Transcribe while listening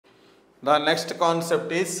The next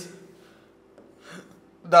concept is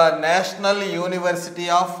the National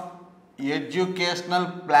University of Educational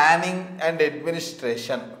Planning and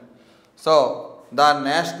Administration. So, the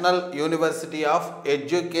National University of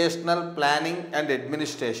Educational Planning and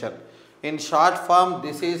Administration. In short form,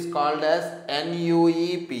 this is called as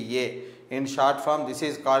NUEPA. In short form, this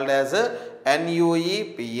is called as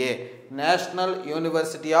NUEPA, National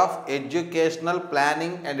University of Educational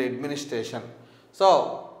Planning and Administration.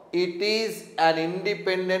 So, it is an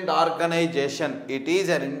independent organization. It is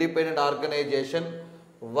an independent organization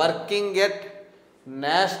working at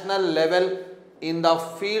national level in the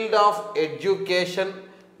field of education,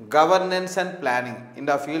 governance and planning. In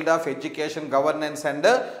the field of education, governance and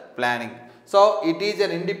planning. So, it is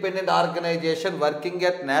an independent organization working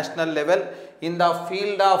at national level in the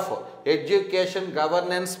field of education,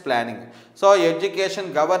 governance, planning. So,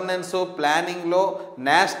 education, governance, planning lo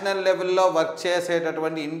national level lo work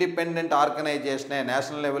cheseటటువంటి independent organization,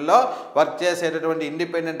 national level lo work cheseటటువంటి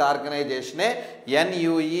independent organization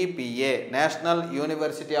NUEPA, National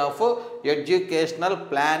University of Educational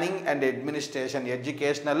Planning and Administration.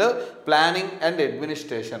 Educational Planning and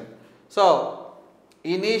Administration. So,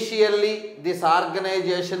 initially, this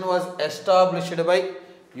organization was established by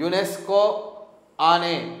UNESCO on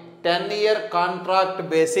a 10-year contract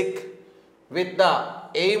basis with the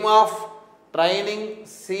aim of training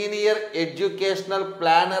senior educational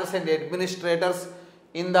planners and administrators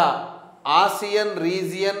in the ASEAN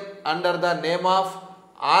region under the name of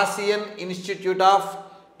ASEAN Institute of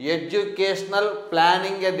Educational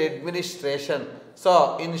Planning and Administration.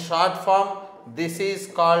 So, in short form, this is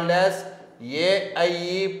called as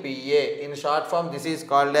AIEPA. In short form, this is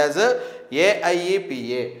called as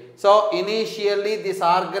AIEPA. So, initially this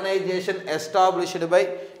organization established by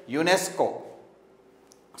UNESCO.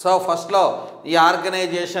 So, first law, the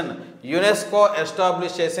organization UNESCO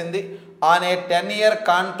established on a 10-year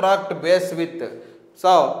contract base with.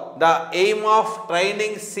 So, the aim of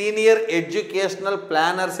training senior educational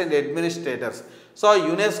planners and administrators. So,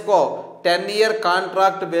 UNESCO 10-year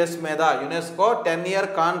contract base meda, UNESCO 10-year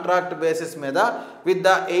contract basis meda with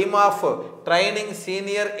the aim of training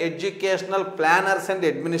senior educational planners and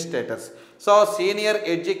administrators. So, senior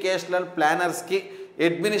educational planners ki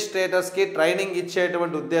administrators ki training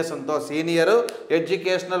ఇచ్చేటువంటి ఉద్దేశంతో senior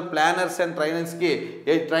educational planners and trainers కి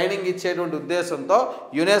training ఇచ్చేటువంటి ఉద్దేశంతో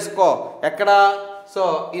UNESCO ఎక్కడ so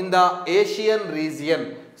in the Asian region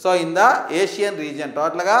so in the Asian region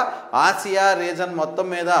టోటల్గా Asia reason మొత్తం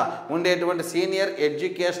మీద ఉండేటువంటి సీనియర్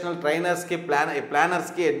ఎడ్యుకేషనల్ ట్రైనర్స్కి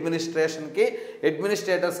ప్లానర్స్కి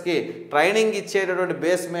అడ్మినిస్ట్రేటర్స్కి ట్రైనింగ్ ఇచ్చేటటువంటి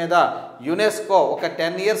బేస్ మీద యునెస్కో ఒక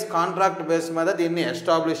 10 years కాంట్రాక్ట్ బేస్ మీద దీన్ని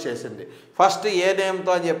ఎస్టాబ్లిష్ చేసింది. ఫస్ట్ ఏ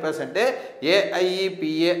నేమ్తో అని చెప్పేసి అంటే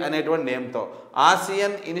AIEPA అనేటువంటి నేమ్తో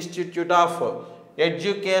Asian institute of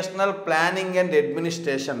educational planning and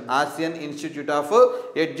administration, Asian institute of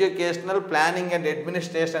educational planning and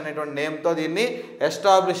administration అనేటువంటి నేమ్తో దీన్ని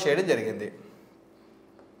ఎస్టాబ్లిష్ చేయడం జరిగింది.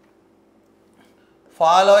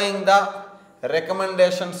 Following the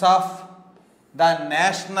recommendations of the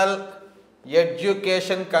national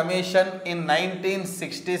education commission in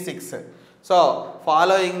 1966. So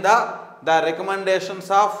following the recommendations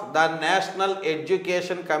of the National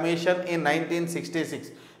Education Commission in 1966.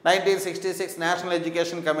 1966 National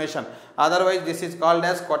Education Commission, otherwise this is called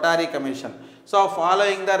as Kothari Commission. So,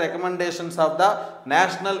 following the recommendations of the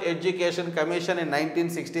National Education Commission in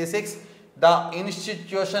 1966, the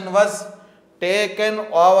institution was taken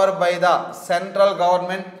over by the central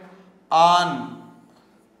government on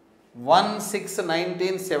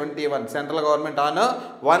 1/6/1971. Central government on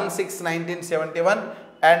 1/6/1971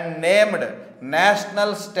 and named National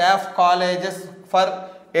Staff Colleges for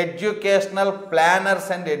Educational Planners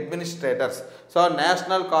and Administrators. So,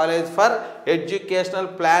 National College for Educational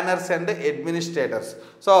Planners and Administrators.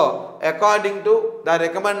 So, according to the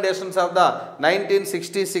recommendations of the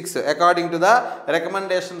 1966, according to the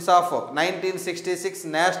recommendations of 1966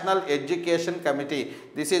 National Education Committee,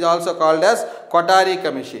 this is also called as Kothari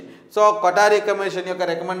Commission. So, Kothari Commission యొక్క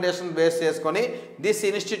recommendation base చేసుకొని this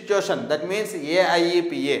institution, that means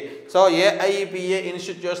AIEPA. So, AIEPA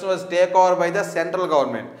institution was take over by the central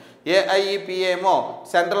government. AIEPA ఏమో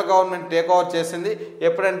central government take over చేసింది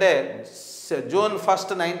ఎప్పుడంటే June 1st,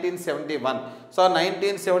 1971. So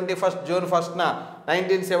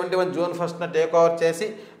 1971 June 1st take over చేసి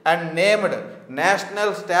and named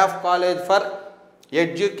national staff college for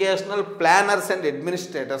Educational Planners and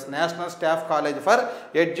Administrators, National Staff College for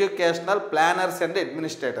Educational Planners and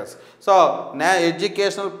Administrators. So,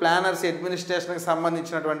 Educational Planners Administration ki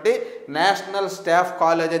sambandhinchiనటువంటి National Staff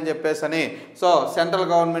College అని చెప్పేసని so central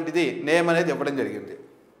government ఇది name అనేది ఇవ్వడం జరిగింది.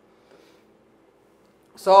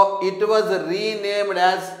 So it was renamed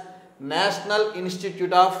as national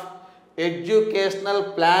institute of educational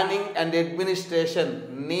planning and administration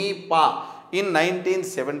నీపా in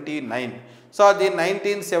 1979. So దీని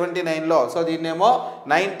 1979లో, so దీన్నేమో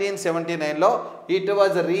 1979లో it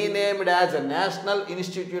was renamed as national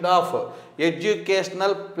institute of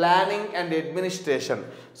educational planning and administration.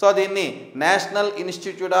 So దీన్ని national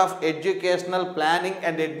institute of educational planning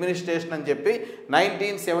and administration అని చెప్పి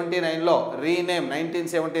 1979లో rename,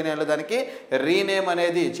 1979లో దానికి rename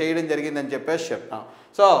అనేది చేయడం జరిగిందని చెప్పేసి చెప్తాం.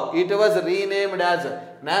 So it was renamed as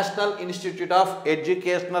national institute of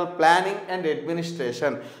educational planning and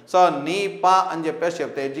administration. So నీపా అని చెప్పేసి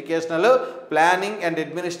చెప్తాం, ఎడ్యుకేషనల్ ప్లానింగ్ అండ్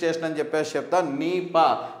అడ్మినిస్ట్రేషన్ అని చెప్పేసి చెప్తాం నీపా.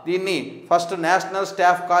 దీన్ని first national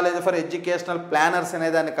staff college for educational planners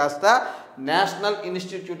అనేదాన్ని కాస్త national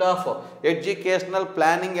institute of educational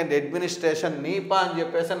planning and administration నీపా అని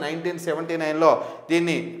చెప్పేసి 1979లో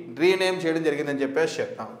దీన్ని రీనేమ్ చేయడం జరిగిందని చెప్పేసి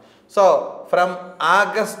చెప్తాం. So from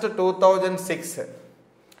August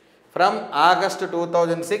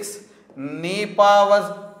 2006 NEPA was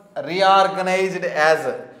reorganized as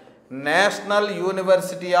National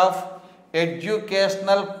University of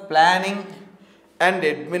Educational Planning and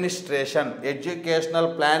Administration. Educational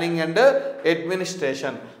Planning and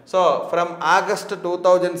Administration. So from August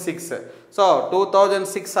 2006. So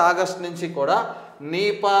 2006 August నుంచి కూడా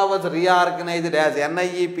NEPA was reorganized as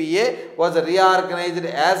NIEPA was reorganized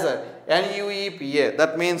as NUEPA.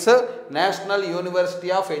 That means National University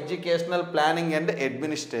of Educational Planning and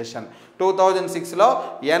Administration. 2006లో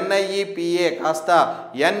NIEPA కాస్త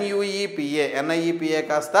NUEPA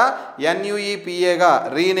కాస్త NUEPAగా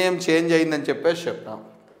rename change అయిందని చెప్పేసి చెప్తాం.